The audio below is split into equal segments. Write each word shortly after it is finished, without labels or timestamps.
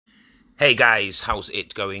Hey guys, how's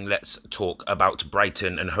it going? Let's talk about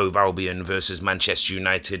Brighton and Hove Albion versus Manchester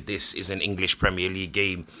United. This is an English Premier League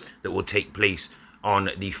game that will take place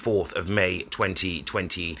on the 4th of May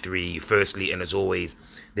 2023. Firstly, and as always,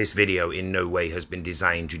 this video in no way has been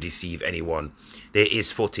designed to deceive anyone. There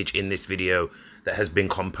is footage in this video that has been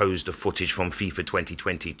composed of footage from FIFA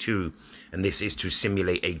 2022, and this is to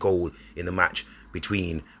simulate a goal in the match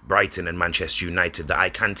between Brighton and Manchester United. That I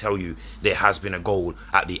can tell you, there has been a goal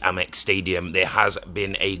at the Amex Stadium. There has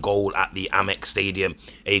been a goal at the Amex Stadium,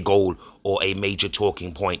 a goal or a major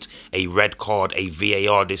talking point, a red card, a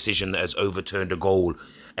VAR decision that has overturned a goal,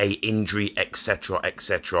 a injury, etc.,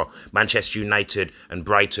 etc. Manchester United and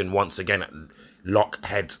Brighton once again lock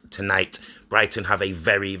heads tonight. Brighton have a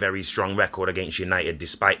very, very strong record against United,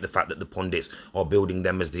 despite the fact that the pundits are building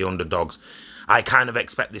them as the underdogs. I kind of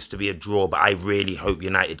expect this to be a draw, but I really hope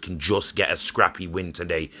United can just get a scrappy win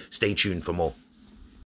today. Stay tuned for more.